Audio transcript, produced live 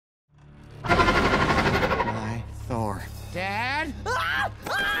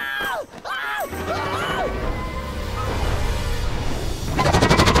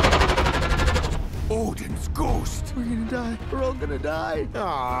ghost. We're gonna die. We're all gonna die.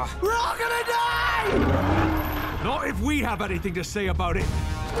 Ah. We're all gonna die! Not if we have anything to say about it.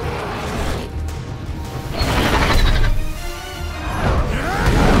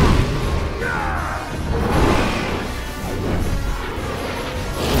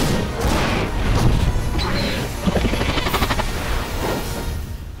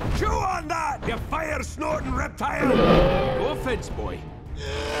 Chew on that, you fire-snorting reptile! Go offense, boy.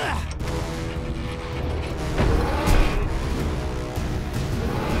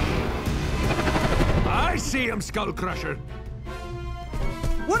 I see him, Skull Crusher.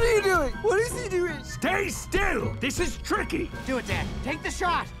 What are you doing? What is he doing? Stay still! This is tricky! Do it, Dad. Take the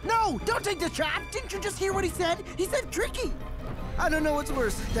shot. No, don't take the shot. Didn't you just hear what he said? He said tricky. I don't know what's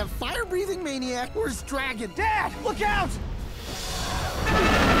worse, that fire-breathing maniac or his dragon. Dad, look out!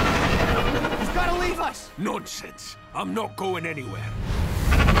 He's gotta leave us. Nonsense. I'm not going anywhere.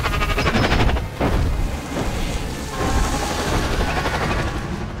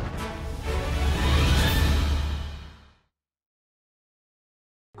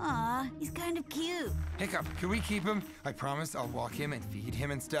 Aw, he's kind of cute. Hiccup, can we keep him? I promise I'll walk him and feed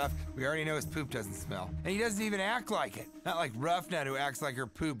him and stuff. We already know his poop doesn't smell. And he doesn't even act like it. Not like Roughnut who acts like her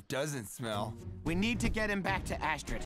poop doesn't smell. We need to get him back to Astrid.